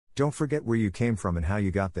Don't forget where you came from and how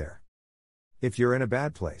you got there. If you're in a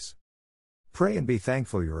bad place, pray and be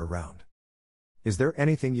thankful you're around. Is there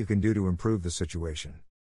anything you can do to improve the situation?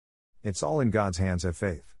 It's all in God's hands, have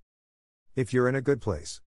faith. If you're in a good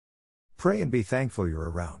place, pray and be thankful you're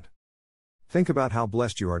around. Think about how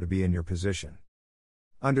blessed you are to be in your position.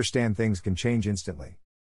 Understand things can change instantly.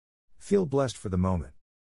 Feel blessed for the moment.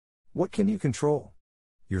 What can you control?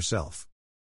 Yourself.